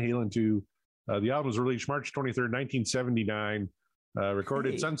Van Halen 2. The album was released March 23rd, 1979.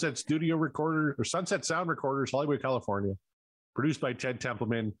 Recorded Sunset Sound Recorders, Hollywood, California. Produced by Ted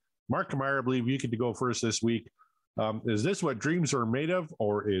Templeman. Mark Meyer, I believe you get to go first this week. Is this what dreams are made of,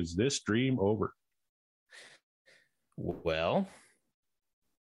 or is this dream over? Well,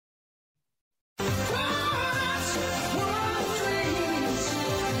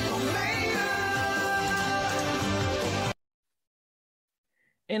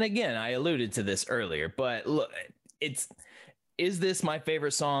 and again, I alluded to this earlier, but look, is this my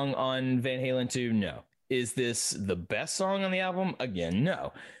favorite song on Van Halen 2? No. Is this the best song on the album? Again,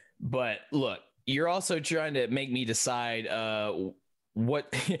 no. But look, you're also trying to make me decide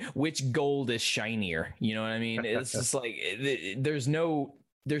which gold is shinier. You know what I mean? It's just like there's no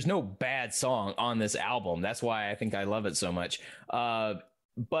bad song on this album. That's why I think I love it so much.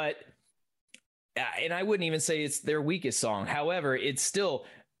 But and I wouldn't even say it's their weakest song. However, it's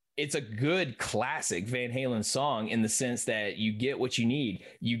a good classic Van Halen song in the sense that you get what you need.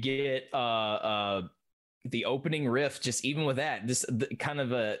 You get the opening riff, just even with that, just kind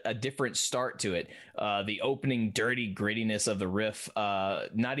of a different start to it. The opening dirty grittiness of the riff,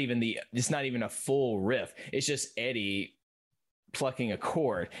 it's not even a full riff. It's just Eddie plucking a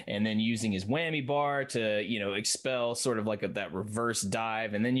chord and then using his whammy bar to, expel sort of like that reverse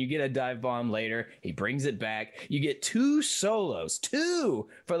dive. And then you get a dive bomb later. He brings it back. You get two solos,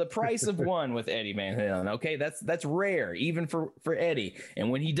 for the price of one with Eddie Van Halen. Okay. That's rare, even for Eddie. And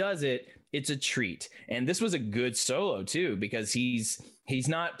when he does it, it's a treat. And this was a good solo too, because he's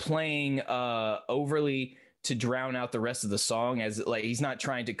not playing overly to drown out the rest of the song, as like he's not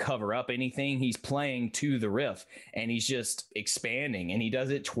trying to cover up anything. He's playing to the riff and he's just expanding, and he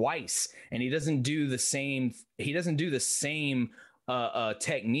does it twice, and he doesn't do the same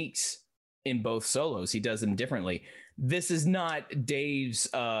techniques in both solos. He does them differently. This is not Dave's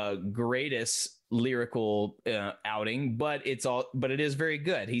greatest lyrical outing, but it is very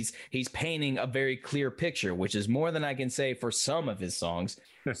good. He's painting a very clear picture, which is more than I can say for some of his songs.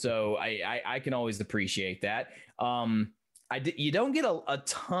 So I can always appreciate that. You don't get a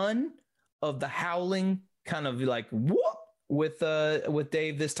ton of the howling kind of like whoop with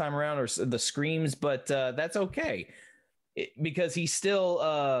Dave this time around, or the screams, but that's okay, because he's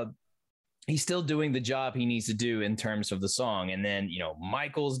still doing the job he needs to do in terms of the song. And then,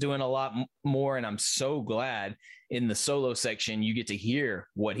 Michael's doing a lot more, and I'm so glad in the solo section you get to hear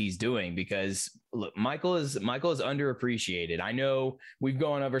what he's doing, because look, Michael is underappreciated. I know we've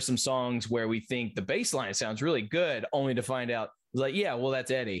gone over some songs where we think the bass line sounds really good, only to find out like, yeah, well,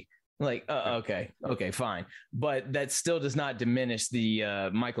 that's Eddie. Like, okay, fine. But that still does not diminish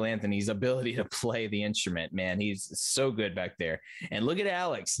the Michael Anthony's ability to play the instrument, man. He's so good back there. And look at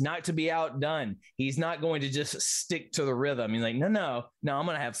Alex, not to be outdone. He's not going to just stick to the rhythm. He's like, no, I'm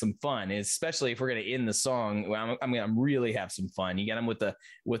going to have some fun, especially if we're going to end the song. I'm going to really have some fun. You got him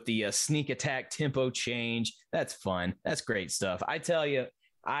with the sneak attack tempo change. That's fun. That's great stuff. I tell you,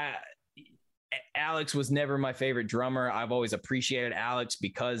 Alex was never my favorite drummer. I've always appreciated Alex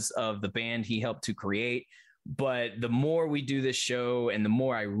because of the band he helped to create. But the more we do this show and the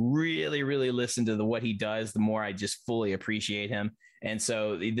more I really, really listen to what he does, the more I just fully appreciate him. And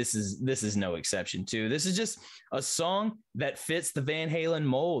so this is no exception too. This is just a song that fits the Van Halen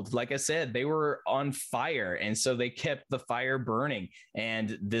mold. Like I said, they were on fire, and so they kept the fire burning.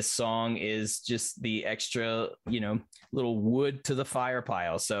 And this song is just the extra, little wood to the fire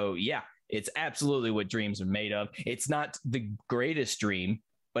pile. So yeah, it's absolutely what dreams are made of. It's not the greatest dream,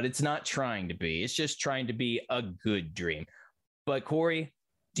 but it's not trying to be. It's just trying to be a good dream. But Corey,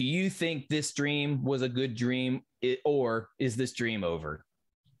 do you think this dream was a good dream, or is this dream over?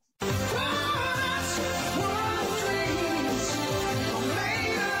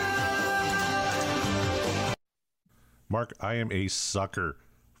 Mark, I am a sucker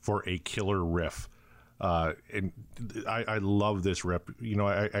for a killer riff. And I love this riff.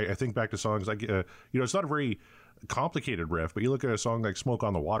 I think back to songs like, it's not a very complicated riff, but you look at a song like Smoke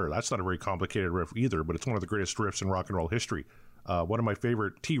on the Water, that's not a very complicated riff either, but it's one of the greatest riffs in rock and roll history. One of my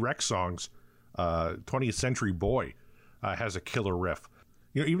favorite T-Rex songs, 20th Century Boy, has a killer riff.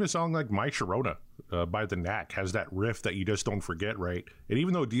 Even a song like My Sharona by The Knack has that riff that you just don't forget, right? And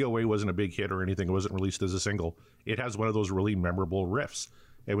even though D.O.A. wasn't a big hit or anything, it wasn't released as a single, it has one of those really memorable riffs.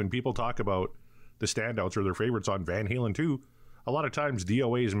 And when people talk about the standouts or their favorites on Van Halen 2, a lot of times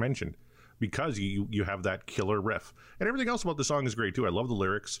D.O.A. is mentioned because you have that killer riff. And everything else about the song is great too. I love the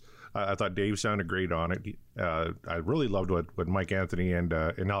lyrics. I thought Dave sounded great on it. I really loved what Mike Anthony and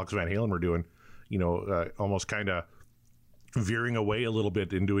Alex Van Halen were doing, almost kind of veering away a little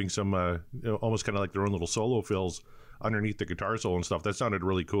bit and doing some almost kind of like their own little solo fills underneath the guitar solo and stuff. That sounded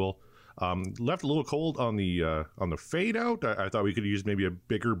really cool. Left a little cold on the fade out. I thought we could use maybe a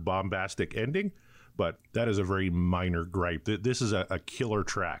bigger bombastic ending, but that is a very minor gripe. This is a killer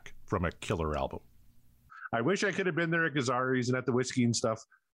track from a killer album. I wish I could have been there at Gazzari's and at the Whiskey and stuff,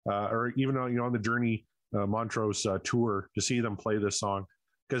 or even on the Journey Montrose tour to see them play this song,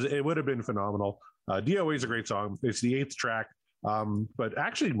 because it would have been phenomenal. D.O.A. is a great song. It's the 8th track. But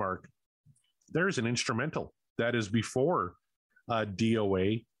actually, Mark, there's an instrumental that is before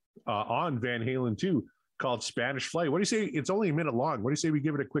D.O.A. On Van Halen 2 called Spanish Fly. What do you say? It's only a minute long. What do you say we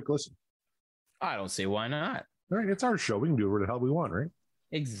give it a quick listen? I don't see why not. All right, it's our show. We can do whatever the hell we want, right?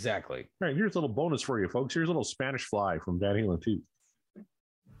 Exactly. All right, here's a little bonus for you, folks. Here's a little Spanish Fly from Van Halen 2.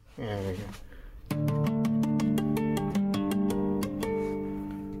 There we go.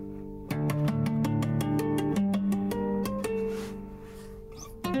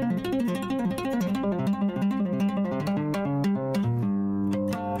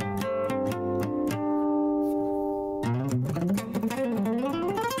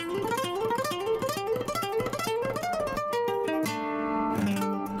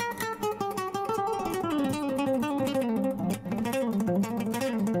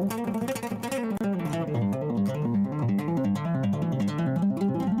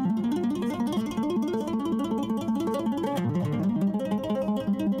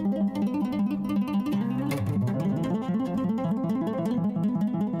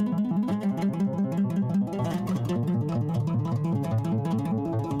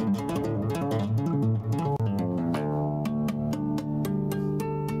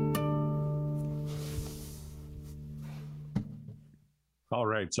 All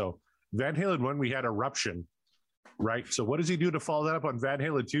right. So Van Halen 1, we had Eruption, right? So what does he do to follow that up on Van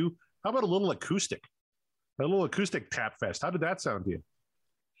Halen 2? How about a little acoustic tap fest? How did that sound to you?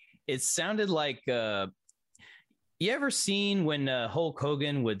 It sounded like, you ever seen when Hulk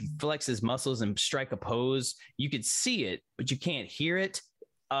Hogan would flex his muscles and strike a pose? You could see it, but you can't hear it.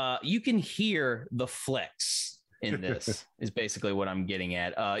 You can hear the flex in this is basically what I'm getting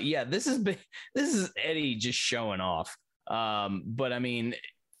at. Yeah, this is Eddie just showing off. But I mean,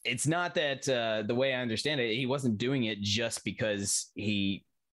 it's not that the way I understand it, he wasn't doing it just because he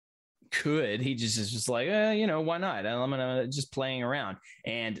could. He just is just like, why not? I'm gonna just playing around.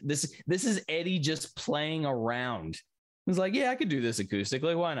 And this is Eddie just playing around. He's like, yeah, I could do this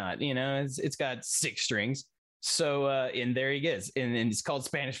acoustically. Why not? It's got 6 strings. So and there he is, and it's called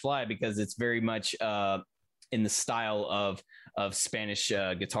Spanish Fly because it's very much in the style of Spanish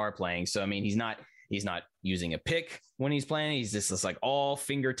guitar playing. So I mean, he's not using a pick when he's playing. He's just like all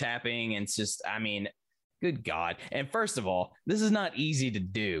finger tapping. And it's just, I mean, good God. And first of all, this is not easy to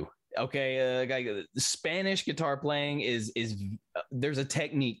do. Okay. Spanish guitar playing is there's a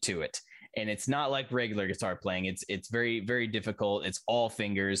technique to it, and it's not like regular guitar playing. It's very, very difficult. It's all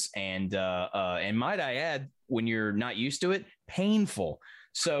fingers. And might I add, when you're not used to it, painful.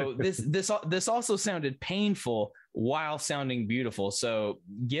 So this also sounded painful while sounding beautiful. So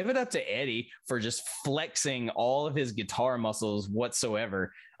give it up to Eddie for just flexing all of his guitar muscles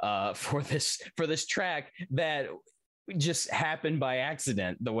whatsoever for this track that just happened by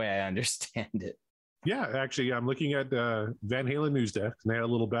accident, the way I understand it. Yeah, actually, I'm looking at Van Halen News Desk, and they had a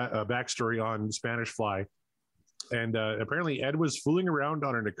little backstory on Spanish Fly. And apparently Ed was fooling around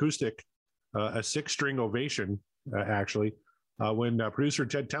on an acoustic, a 6-string Ovation, actually, when producer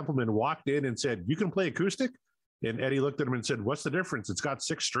Ted Templeman walked in and said, "You can play acoustic?" And Eddie looked at him and said, "What's the difference? It's got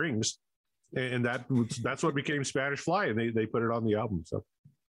 6 strings." And that's what became Spanish Fly, and they put it on the album. So,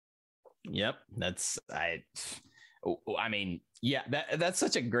 yep, I mean, yeah, that's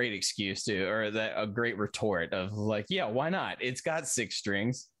such a great excuse too, or a great retort of like, yeah, why not? It's got 6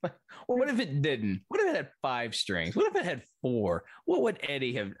 strings. Well, what if it didn't? What if it had 5 strings? What if it had 4? What would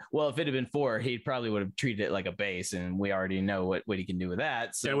Eddie have? Well, if it had been 4, he probably would have treated it like a bass, and we already know what he can do with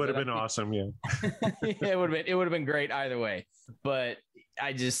that. So it would have been awesome. Yeah, it would have been great either way. But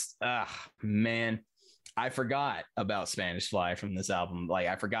I just, man, I forgot about Spanish Fly from this album. Like,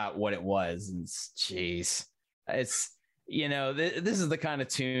 I forgot what it was, and jeez. It's, this is the kind of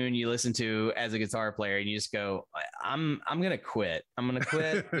tune you listen to as a guitar player and you just go, I'm going to quit. I'm going to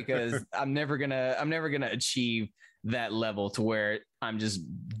quit because I'm never going to achieve that level to where I'm just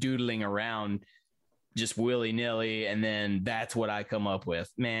doodling around just willy nilly. And then that's what I come up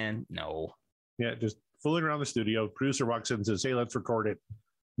with, man. No. Yeah. Just fooling around the studio. Producer walks in and says, "Hey, let's record it.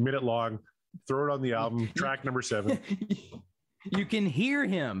 Minute long, throw it on the album, track number 7. You can hear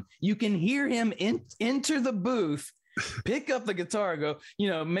him. You can hear him enter the booth pick up the guitar, go,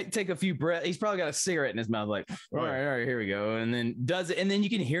 take a few breaths. He's probably got a cigarette in his mouth, like, all right, here we go. And then does it. And then you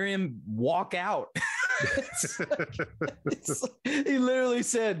can hear him walk out. He literally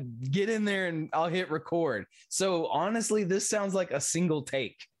said, get in there and I'll hit record. So honestly, this sounds like a single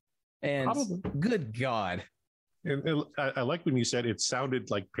take. And probably. Good God. And I like when you said it sounded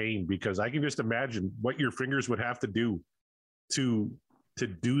like pain, because I can just imagine what your fingers would have to do to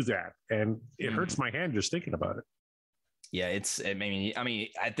do that. And it hurts my hand just thinking about it. Yeah, I mean,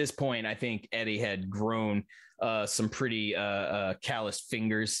 at this point, I think Eddie had grown some pretty calloused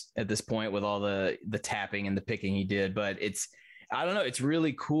fingers at this point with all the tapping and the picking he did. But I don't know. It's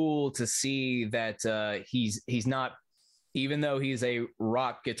really cool to see that he's not, even though he's a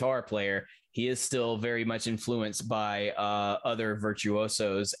rock guitar player, he is still very much influenced by other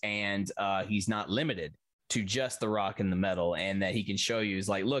virtuosos, and he's not limited to just the rock and the metal, and that he can show you is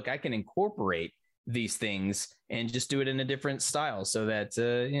like, look, I can incorporate these things and just do it in a different style, so that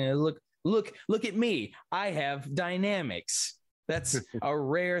look at me, I have dynamics. That's a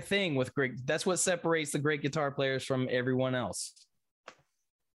rare thing with great. That's what separates the great guitar players from everyone else.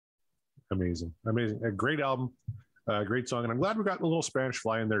 Amazing, a great album. Great song. And I'm glad we got a little Spanish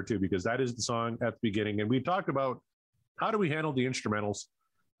Fly in there too, because that is the song at the beginning. And we talked about how do we handle the instrumentals.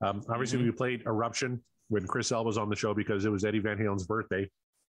 Obviously, we played Eruption when Chris L was on the show because it was Eddie Van Halen's birthday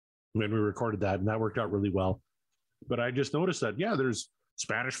when we recorded that, and that worked out really well. But I just noticed that, there's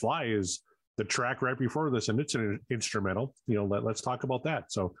Spanish Fly is the track right before this, and it's an instrumental. Let's talk about that.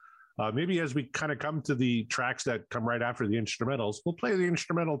 So maybe as we kind of come to the tracks that come right after the instrumentals, we'll play the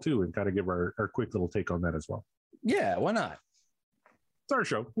instrumental too and kind of give our quick little take on that as well. Yeah, why not? It's our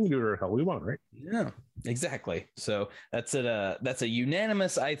show. We can do whatever the hell we want, right? Yeah, exactly. So that's it. That's a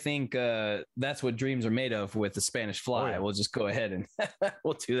unanimous. I think that's what dreams are made of with the Spanish Fly. Oh, yeah. We'll just go ahead and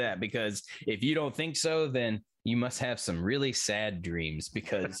we'll do that, because if you don't think so, then you must have some really sad dreams,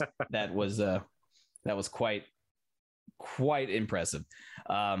 because that was quite impressive.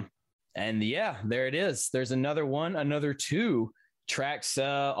 And yeah, there it is. There's another two tracks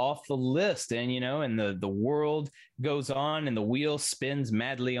off the list, and and the world goes on and the wheel spins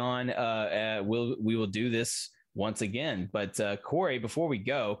madly on. We will do this once again, but Corey, before we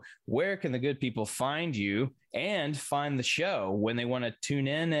go, where can the good people find you and find the show when they want to tune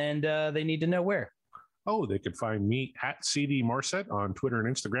in, and they need to know where? Oh, they could find me at CD Marset on Twitter and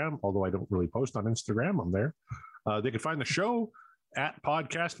Instagram, although I don't really post on Instagram. I'm there. They could find the show at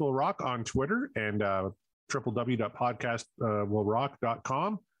Podcast Will Rock on Twitter, and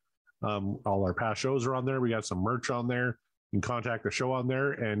www.podcastwillrock.com. All our past shows are on there. We got some merch on there. You can contact the show on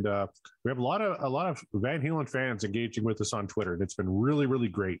there, and we have a lot of Van Halen fans engaging with us on Twitter, and it's been really, really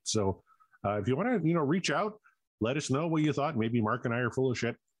great. So if you want to reach out, let us know what you thought. Maybe Mark and I are full of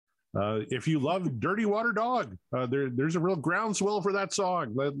shit. If you love Dirty Water Dog, there's a real groundswell for that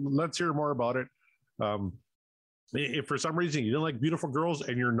song. Let's hear more about it. If for some reason you didn't like Beautiful Girls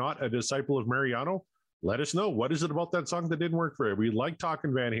and you're not a disciple of Mariano, let us know. What is it about that song that didn't work for you? We like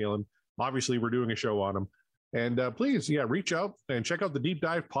talking Van Halen. Obviously, we're doing a show on them. And please, reach out and check out the Deep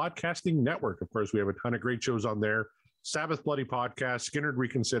Dive Podcasting Network. Of course, we have a ton of great shows on there. Sabbath Bloody Podcast, Skinner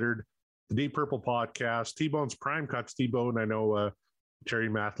Reconsidered, the Deep Purple Podcast, T-Bone's Prime Cuts. T-Bone, I know Terry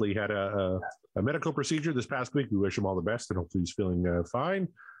Mathley had a medical procedure this past week. We wish him all the best, and hopefully he's feeling fine.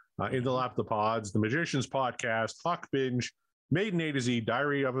 In the Lap of the Pods, the Magicians Podcast, Hawk Binge, Maiden A to Z,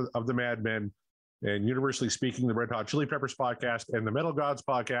 Diary of the Madmen, and Universally Speaking, the Red Hot Chili Peppers Podcast, and the Metal Gods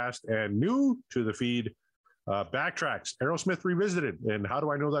Podcast, and new to the feed, Backtracks, Aerosmith Revisited. And how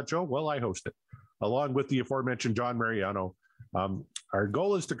do I know that, Joe? Well, I host it, along with the aforementioned John Mariano. Our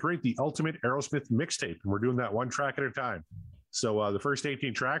goal is to create the ultimate Aerosmith mixtape, and we're doing that one track at a time. So the first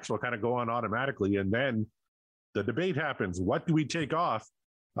 18 tracks will kind of go on automatically, and then the debate happens. What do we take off,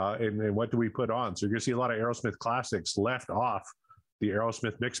 and what do we put on? So you're going to see a lot of Aerosmith classics left off the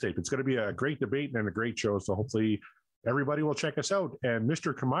Aerosmith mixtape. It's going to be a great debate and a great show. So hopefully everybody will check us out. And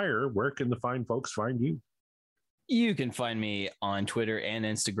Mr. Kamayer, where can the fine folks find you? You can find me on Twitter and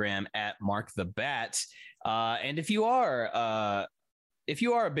Instagram at Mark the Bat. And if you are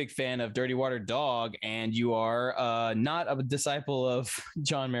a big fan of Dirty Water Dog and you are not a disciple of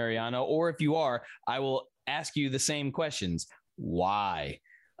John Mariano, or if you are, I will ask you the same questions. Why?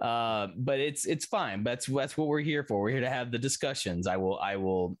 But it's fine. That's what we're here for. We're here to have the discussions. I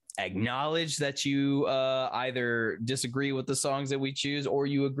will acknowledge that you either disagree with the songs that we choose or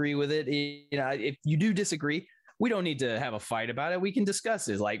you agree with it. If you do disagree, we don't need to have a fight about it. We can discuss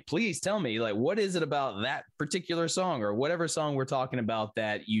it. Like, please tell me, what is it about that particular song or whatever song we're talking about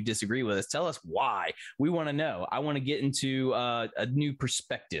that you disagree with us? Tell us why. We want to know. I want to get into a new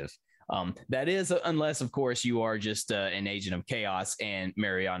perspective That is, unless, of course, you are just an agent of chaos and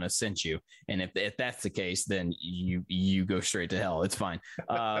Mariana sent you. And if that's the case, then you go straight to hell. It's fine.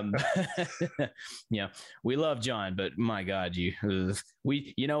 Yeah, we love John, but my God, you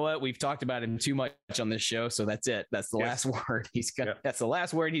know what? We've talked about him too much on this show, so that's it. That's the last word that's the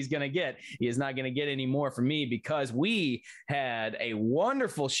last word he's gonna get. He is not gonna get any more from me, because we had a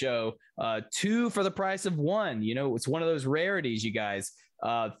wonderful show, 2 for the price of 1. You know, it's one of those rarities, you guys.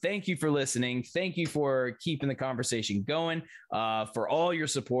 Thank you for listening. Thank you for keeping the conversation going, for all your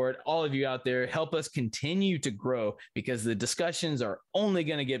support. All of you out there, help us continue to grow, because the discussions are only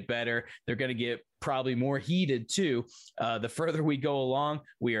going to get better. They're going to get probably more heated too. The further we go along,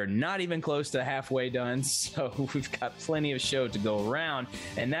 we are not even close to halfway done. So we've got plenty of show to go around.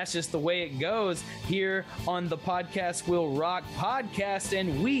 And that's just the way it goes here on the Podcast Will Rock podcast.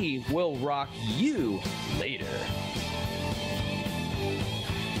 And we will rock you later.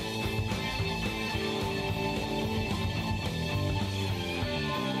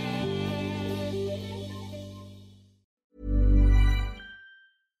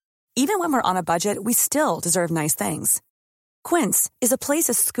 Even when we're on a budget, we still deserve nice things. Quince is a place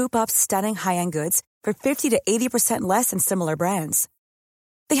to scoop up stunning high-end goods for 50 to 80% less than similar brands.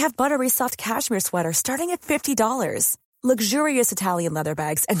 They have buttery soft cashmere sweaters starting at $50, luxurious Italian leather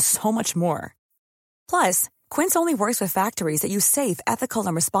bags, and so much more. Plus, Quince only works with factories that use safe, ethical,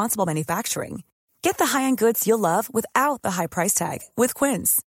 and responsible manufacturing. Get the high-end goods you'll love without the high price tag with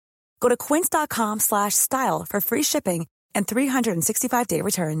Quince. Go to quince.com/style for free shipping and 365-day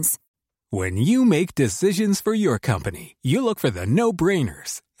returns. When you make decisions for your company, you look for the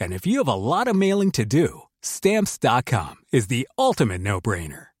no-brainers. And if you have a lot of mailing to do, Stamps.com is the ultimate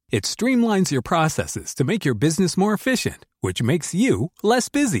no-brainer. It streamlines your processes to make your business more efficient, which makes you less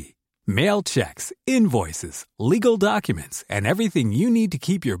busy. Mail checks, invoices, legal documents, and everything you need to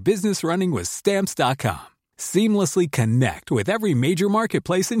keep your business running with Stamps.com. Seamlessly connect with every major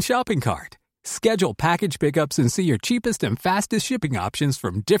marketplace and shopping cart. Schedule package pickups and see your cheapest and fastest shipping options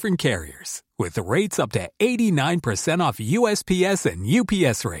from different carriers, with rates up to 89% off USPS and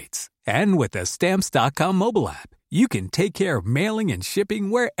UPS rates. And with the Stamps.com mobile app, you can take care of mailing and shipping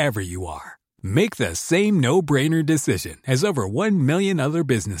wherever you are. Make the same no-brainer decision as over 1 million other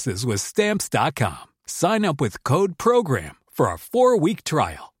businesses with Stamps.com. Sign up with code PROGRAM for a 4-week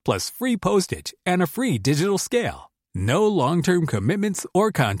trial, plus free postage and a free digital scale. No long-term commitments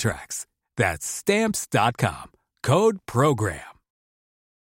or contracts. That's Stamps.com. Code PROGRAM.